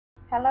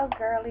Hello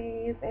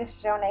girlies, it's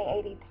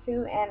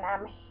Jonay82 and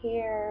I'm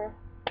here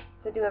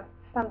to do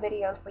some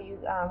videos for you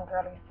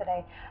girlies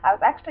today. I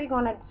was actually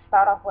going to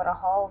start off with a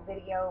haul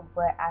video,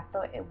 but I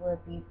thought it would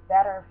be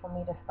better for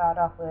me to start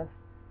off with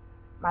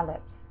my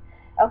lips.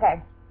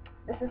 Okay,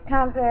 this is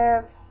kind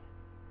of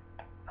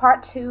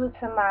part 2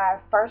 to my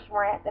first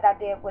rant that I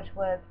did, which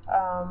was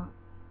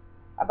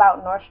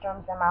about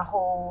Nordstrom's and my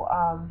whole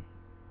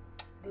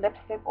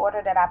lipstick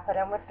order that I put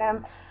in with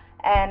them.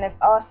 And it's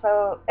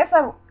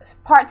a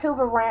part 2 of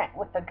a rant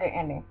with a good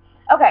ending.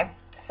 Okay,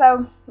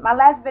 so my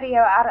last video,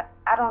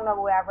 I don't know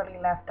where I really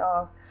left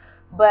off,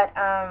 but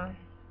I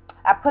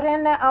put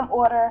in the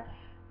order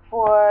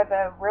for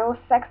the Real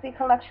Sexy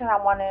collection.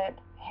 I wanted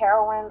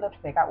Heroine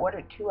lipstick. I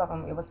ordered 2 of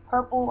them. It was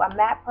purple, a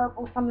matte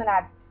purple, something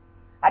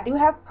I do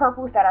have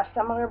purples that are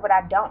similar, but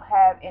I don't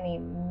have any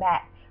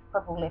matte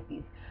purple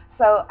lippies.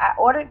 So I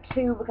ordered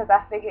 2 because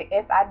I figured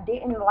if I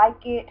didn't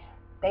like it,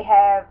 they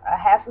have a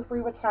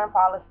hassle-free return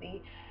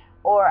policy,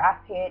 or I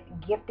could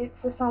gift it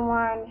to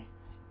someone,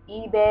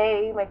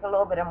 eBay, make a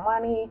little bit of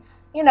money,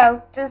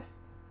 just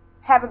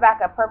have it back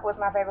up. Purple is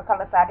my favorite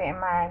color, so I didn't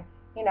mind,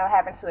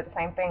 having 2 of the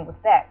same thing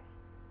with that.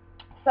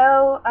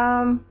 So,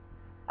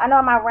 I know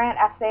in my rant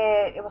I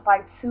said it was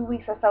like 2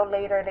 weeks or so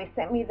later, they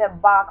sent me the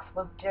box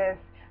with just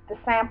the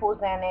samples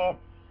in it.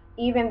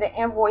 Even the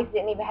invoice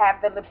didn't even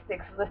have the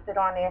lipsticks listed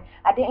on there.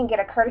 I didn't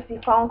get a courtesy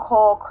phone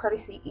call,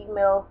 courtesy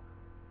email,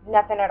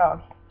 nothing at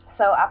all.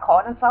 So I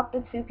called and talked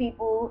to 2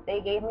 people.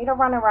 They gave me the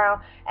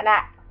runaround, and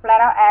I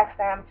flat out asked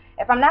them,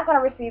 if I'm not going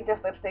to receive this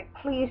lipstick,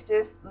 please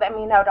just let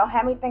me know. Don't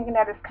have me thinking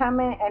that it's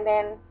coming, and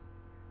then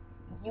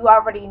you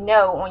already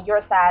know on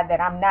your side that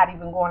I'm not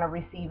even going to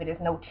receive it.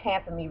 There's no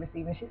chance of me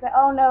receiving it. She said,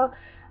 oh no,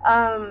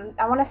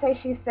 I want to say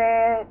she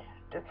said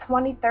the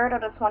 23rd or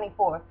the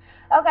 24th.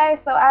 Okay,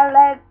 so I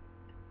let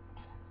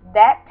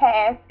that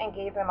pass and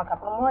gave them a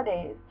couple of more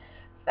days.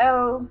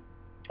 So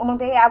on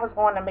the day I was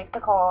going to make the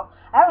call,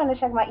 I went to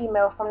check my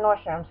email from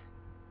Nordstrom's.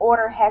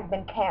 Order has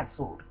been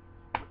canceled.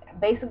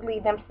 Basically,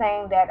 them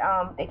saying that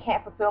they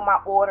can't fulfill my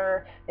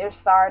order. They're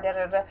sorry, da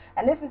da da.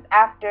 And this is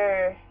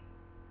after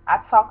I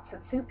talked to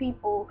 2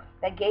 people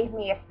that gave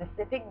me a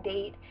specific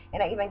date,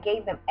 and I even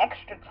gave them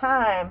extra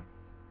time.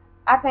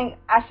 I think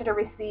I should have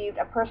received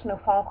a personal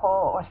phone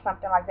call or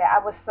something like that.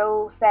 I was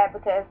so sad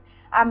because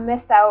I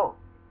missed out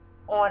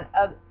on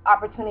an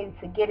opportunity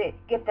to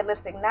get the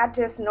lipstick, not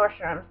just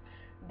Nordstrom's.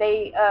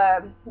 They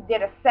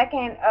did a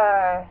second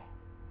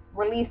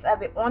release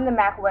of it on the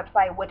MAC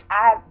website, which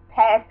I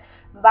passed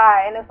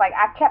by, and it's like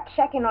I kept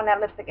checking on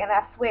that lipstick, and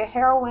I swear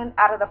Heroine,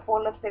 out of the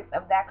 4 lipsticks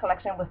of that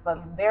collection, was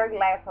the very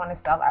last one to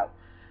sell out.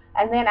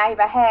 And then I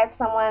even had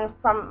someone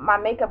from my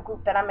makeup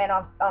group that I'm in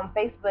on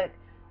Facebook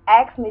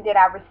ask me, did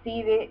I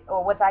receive it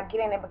or was I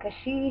getting it, because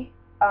she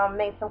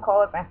made some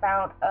calls and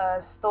found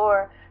a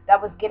store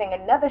that was getting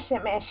another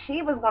shipment, and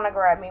she was going to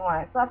grab me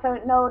one. So I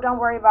said, no, don't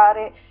worry about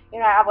it.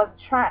 I was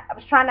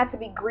trying not to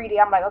be greedy.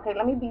 I'm like, okay,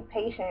 let me be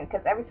patient,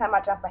 because every time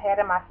I jump ahead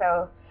of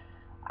myself,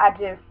 I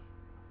just,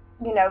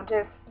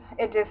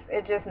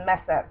 it just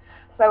messed up.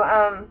 So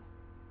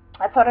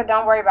I told her,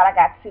 don't worry about it, I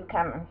got 2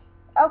 coming.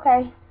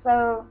 Okay,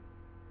 so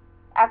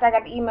after I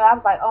got the email, I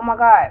was like, oh my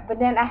god. But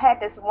then I had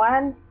this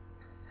one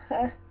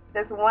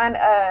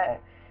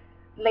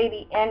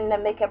lady in the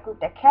makeup group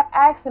that kept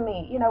asking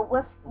me,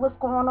 what's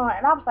going on,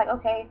 and I was like,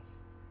 okay,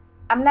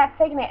 I'm not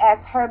taking it as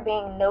her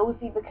being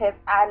nosy, because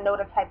I know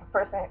the type of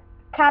person,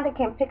 kind of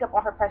can pick up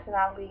on her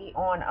personality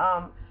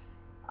on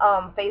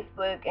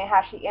Facebook and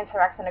how she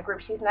interacts in the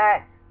group. She's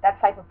not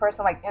that type of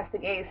person like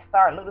instigate,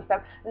 start little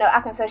stuff. No,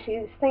 I can tell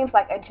she seems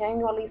like a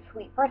genuinely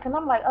sweet person.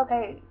 I'm like,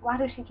 okay, why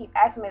does she keep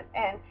asking me this?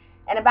 And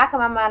in the back of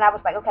my mind, I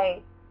was like,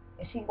 okay,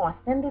 is she going to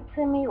send it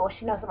to me, or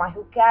she knows somebody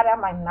who got it?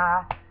 I'm like,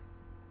 nah,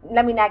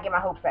 let me not get my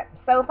hopes up.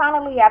 So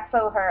finally, I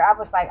told her, I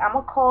was like, I'm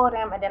going to call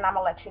them, and then I'm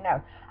going to let you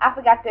know. I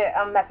forgot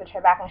to message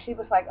her back, and she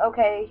was like,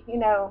 okay,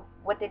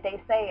 what did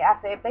they say? I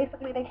said,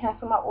 basically, they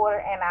canceled my order,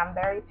 and I'm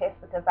very pissed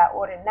because I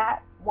ordered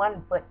not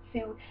 1 but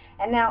 2,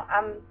 and now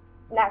I'm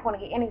not going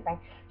to get anything.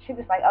 She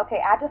was like,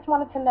 okay, I just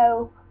wanted to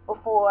know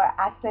before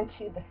I sent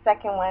you the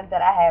second one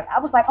that I have. I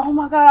was like, oh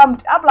my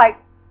God, I'm like,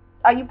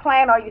 are you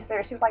playing or are you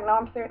serious? She was like, no,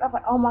 I'm serious. I was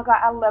like, oh my God,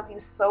 I love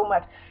you so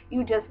much.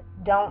 You just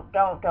don't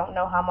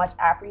know how much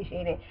I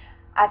appreciate it.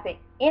 I said,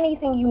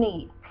 anything you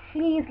need,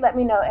 please let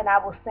me know, and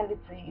I will send it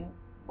to you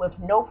with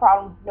no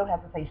problem, no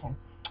hesitation.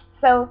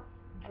 So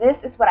this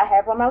is what I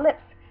have on my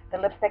lips. The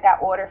lipstick I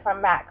ordered from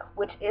MAC,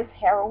 which is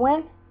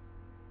Heroine,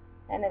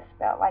 and it's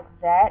spelled like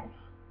that.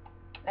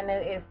 And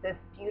it is this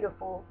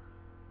beautiful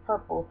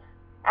purple.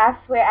 I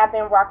swear I've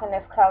been rocking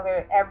this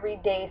color every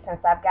day since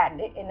I've gotten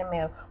it in the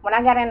mail. When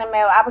I got it in the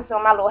mail, I was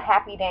doing my little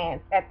happy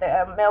dance at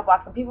the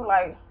mailbox, and people were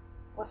like,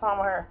 what's wrong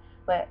with her?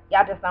 But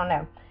y'all just don't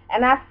know.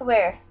 And I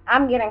swear,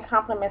 I'm getting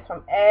compliments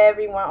from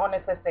everyone on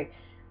this lipstick.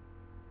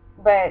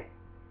 But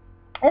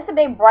it's a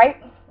bit bright,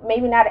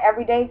 maybe not an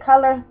everyday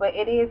color, but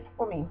it is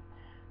for me.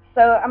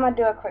 So I'm going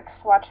to do a quick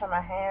swatch on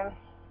my hand.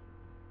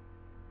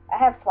 I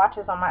have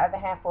swatches on my other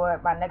hand for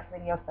my next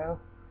video, so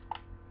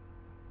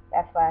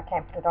that's why I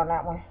can't put it on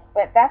that one.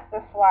 But that's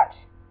the swatch.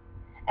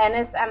 and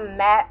it's a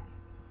matte,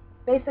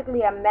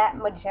 basically a matte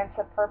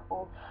magenta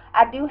purple.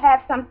 I do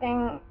have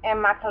something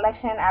in my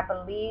collection, I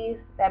believe,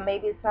 that may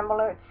be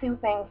similar. Two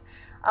things.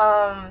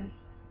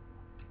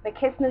 The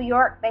Kiss New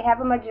York, they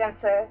have a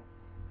magenta,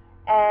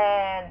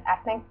 and I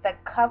think the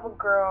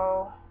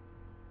CoverGirl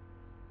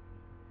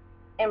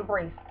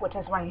Embrace, which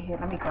is right here.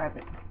 Let me grab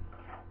it.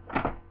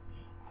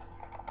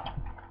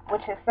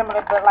 Which is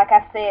similar, but like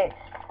I said,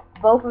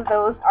 both of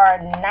those are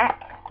not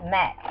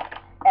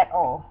matte at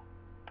all.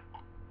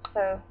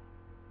 So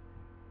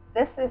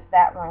this is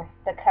that one,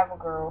 the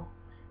CoverGirl,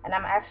 and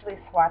I'm actually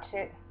swatch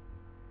it.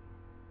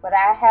 But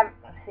I have,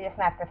 see, it's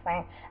not the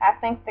same. I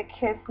think the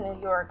Kiss New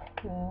York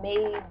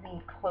may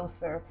be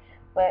closer,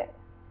 but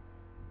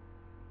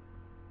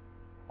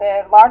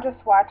the larger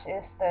swatch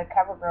is the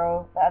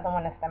CoverGirl. The other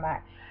one is the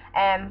matte,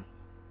 and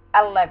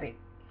I love it.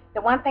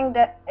 The one thing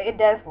that it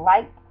does,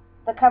 like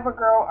the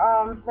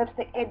CoverGirl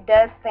lipstick, it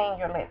does stain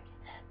your lips,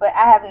 but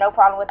I have no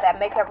problem with that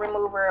makeup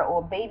remover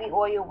or baby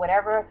oil,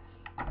 whatever,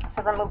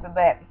 to remove it.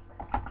 But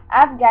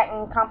I've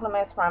gotten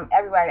compliments from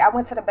everybody. I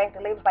went to the bank, the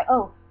lady was like,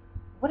 "Oh,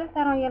 what is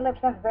that on your lips?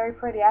 That's very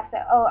pretty." I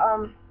said,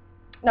 "Oh,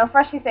 no."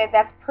 First she said,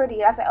 "That's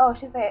pretty." I said, "Oh."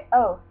 She said,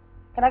 "Oh,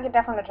 can I get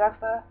that from the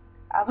drugstore?"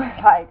 I was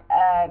like,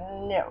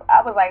 no.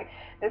 I was like,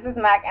 "This is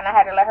MAC," and I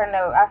had to let her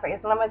know. I said,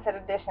 "It's limited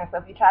edition, so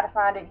if you try to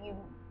find it, you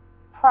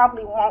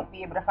probably won't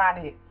be able to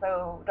find it.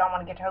 So don't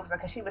want to get your hopes up,"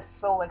 because she was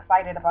so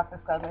excited about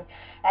this color.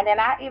 And then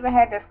I even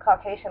had this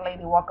Caucasian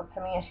lady walk up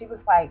to me, and she was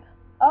like,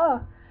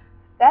 "Oh,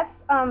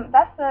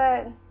 that's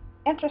a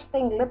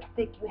interesting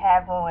lipstick you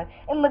have on.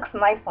 It looks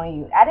nice on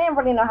you." I didn't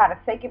really know how to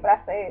take it, but I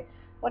said,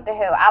 "What the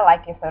hell? I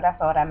like it, so that's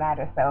all that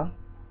matters." So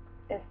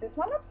this is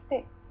my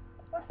lipstick.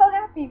 I'm so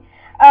happy.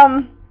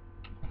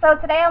 So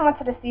today I went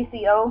to the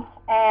CCO,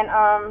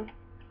 and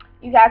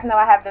you guys know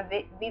I have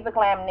the Viva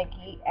Glam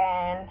Nikki,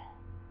 and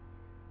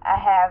I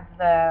have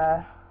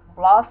the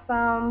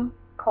Blossom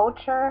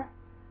Culture,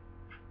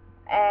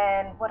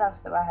 and what else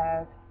do I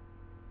have?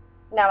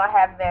 Now I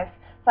have this.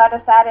 So I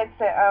decided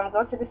to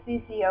go to the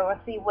CCO and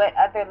see what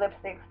other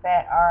lipsticks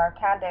that are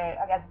kind of,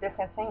 I guess,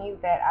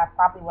 discontinued that I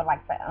probably would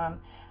like to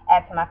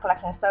add to my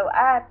collection. So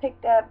I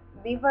picked up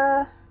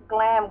Viva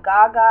Glam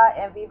Gaga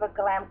and Viva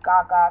Glam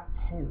Gaga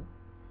 2.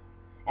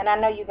 And I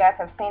know you guys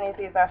have seen these.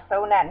 These are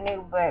so not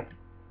new, but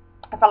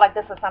I felt like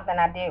this was something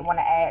I did want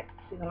to add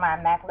to my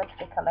MAC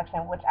lipstick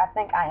collection, which I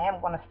think I am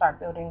going to start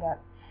building up.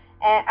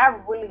 And I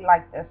really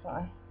like this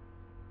one.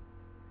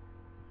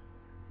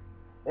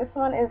 This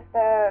one is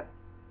the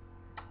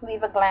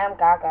Viva Glam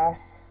Gaga.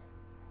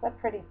 It's a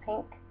pretty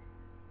pink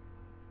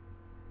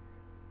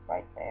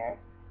right there.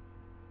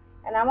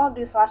 And I won't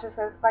do swatches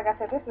because, like I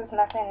said, this is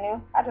nothing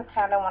new. I just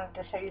kind of wanted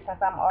to show you,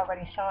 since I'm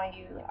already showing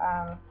you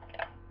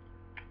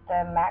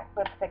the MAC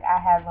lipstick I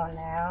have on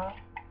now.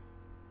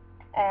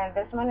 And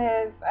this one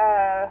is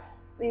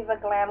Viva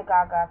Glam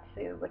Gaga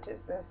 2, which is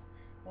this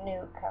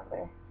nude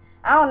color.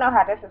 I don't know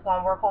how this is going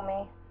to work on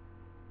me.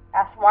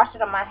 I swatched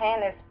it on my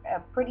hand. It's a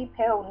pretty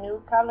pale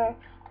nude color,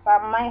 so I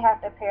might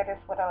have to pair this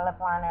with a lip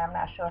liner. I'm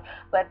not sure.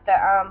 But the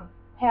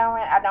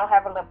Herione, I don't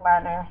have a lip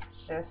liner.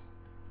 It's just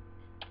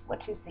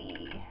what you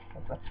see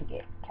is what you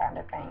get kind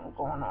of thing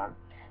going on.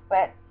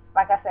 But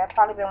like I said, I've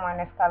probably been wearing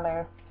this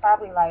color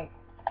probably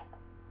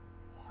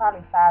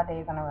 5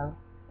 days in a row.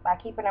 I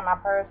keep it in my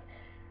purse,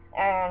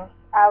 and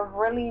I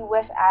really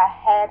wish I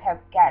have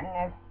gotten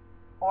this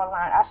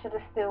online. I should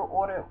have still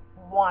ordered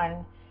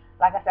one.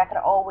 Like I said, I could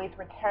have always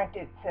returned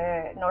it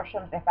to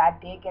Nordstrom's if I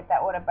did get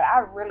that order, but I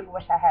really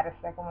wish I had a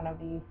second one of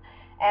these.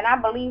 And I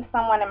believe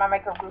someone in my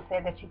makeup group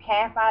said that you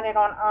can find it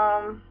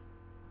on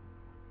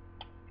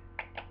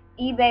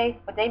eBay,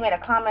 but they made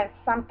a comment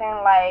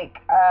something like,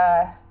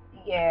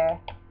 yeah,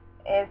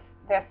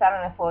 they're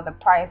selling it for the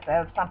price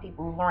of some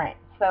people's rent.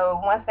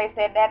 So once they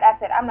said that, I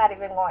said, I'm not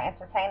even going to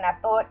entertain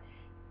that thought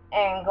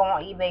and go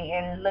on eBay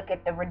and look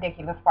at the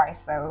ridiculous price.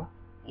 So,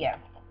 yeah.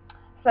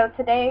 So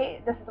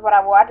today, this is what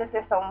I wore. I just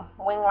did some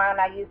wing line.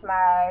 I used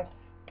my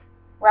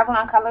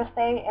Revlon Color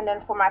Stay, and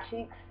then for my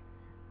cheeks,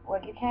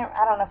 well, you can't,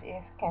 I don't know if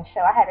you can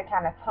show. I had to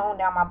kind of tone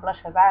down my blush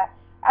because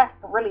I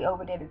really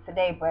overdid it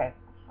today, but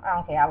I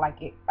don't care. I like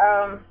it.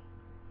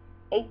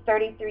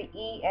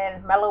 833E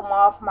and Mellow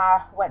Mauve,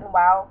 my Wet n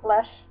Wild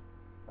blush.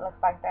 It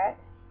looks like that.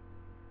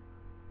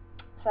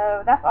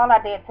 So that's all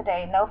I did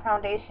today. No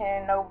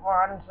foundation, no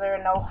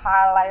bronzer, no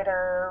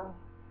highlighter,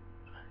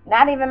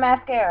 not even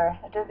mascara.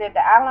 I just did the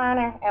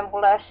eyeliner and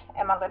blush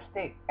and my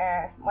lipstick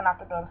and went out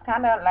the door. It's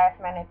kind of a last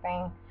minute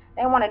thing.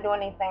 Didn't want to do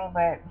anything,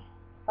 but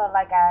felt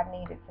like I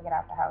needed to get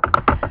out the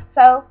house.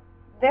 So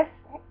this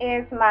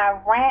is my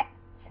rant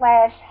 /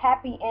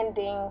 happy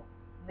ending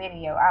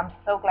video. I'm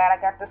so glad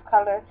I got this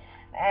color.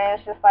 And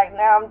it's just like,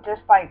 now I'm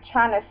just like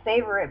trying to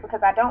savor it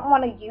because I don't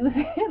want to use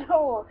it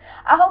all.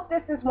 I hope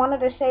this is one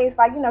of the shades,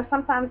 like, you know,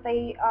 sometimes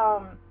they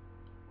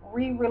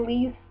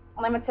re-release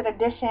limited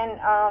edition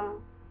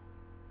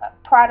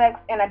products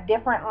in a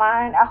different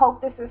line. I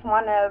hope this is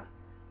one of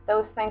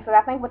those things. So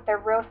I think with the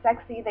Real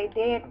Sexy, they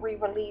did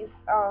re-release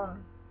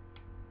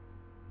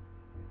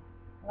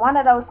one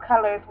of those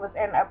colors was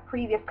in a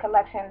previous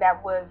collection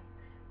that was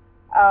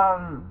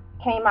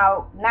came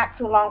out not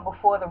too long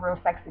before the Real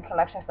Sexy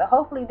collection. So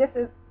hopefully this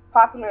is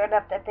popular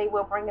enough that they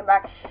will bring it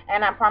back.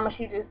 And I promise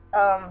you this,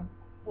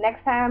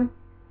 next time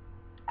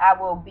I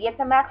will be at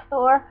the Mac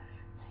store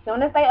as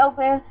soon as they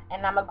open,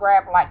 and I'm going to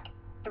grab like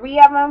 3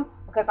 of them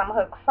because I'm going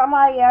to hook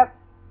somebody up,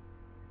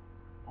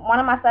 one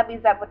of my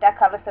subbies up with that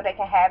color so they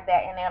can have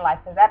that in their life,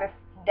 because that is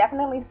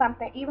definitely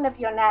something, even if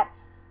you're not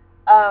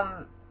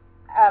a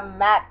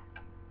MAC,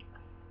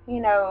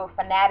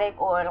 fanatic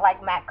or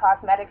like MAC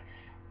cosmetics.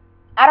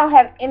 I don't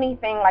have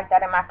anything like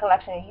that in my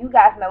collection. You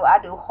guys know I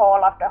do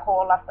haul after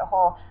haul after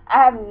haul.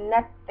 I have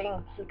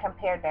nothing to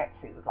compare that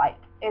to. Like,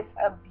 it's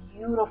a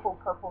beautiful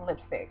purple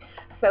lipstick.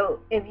 So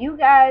if you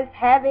guys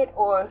have it,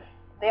 or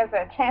there's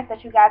a chance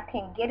that you guys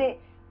can get it,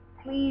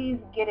 please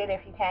get it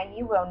if you can.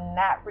 You will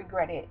not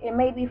regret it. It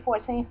may be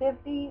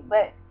 $14.50,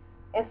 but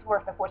it's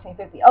worth the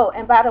 $14.50. Oh,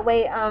 and by the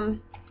way,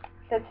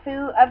 the 2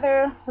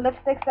 other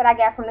lipsticks that I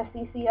got from the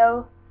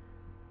CCO,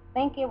 I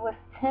think it was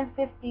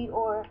 $10.50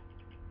 or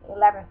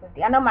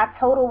 $11.50. I know my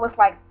total was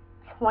like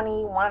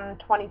 $21,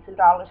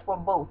 $22 for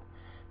both.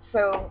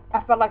 So I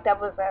felt like that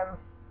was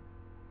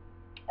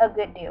a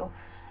good deal.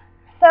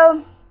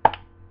 So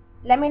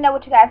let me know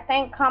what you guys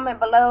think. Comment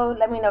below.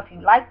 Let me know if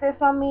you like this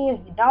on me, if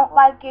you don't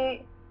like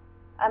it.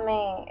 I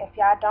mean, if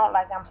y'all don't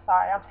like it, I'm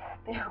sorry. I'm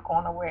still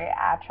going to wear it.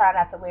 I try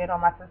not to wear it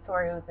on my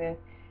tutorials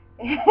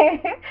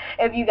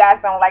if you guys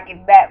don't like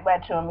it that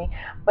much on me.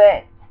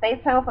 But stay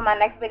tuned for my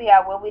next video.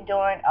 I will be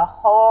doing a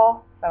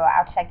haul. So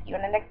I'll check you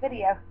in the next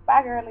video.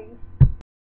 Bye, girlies.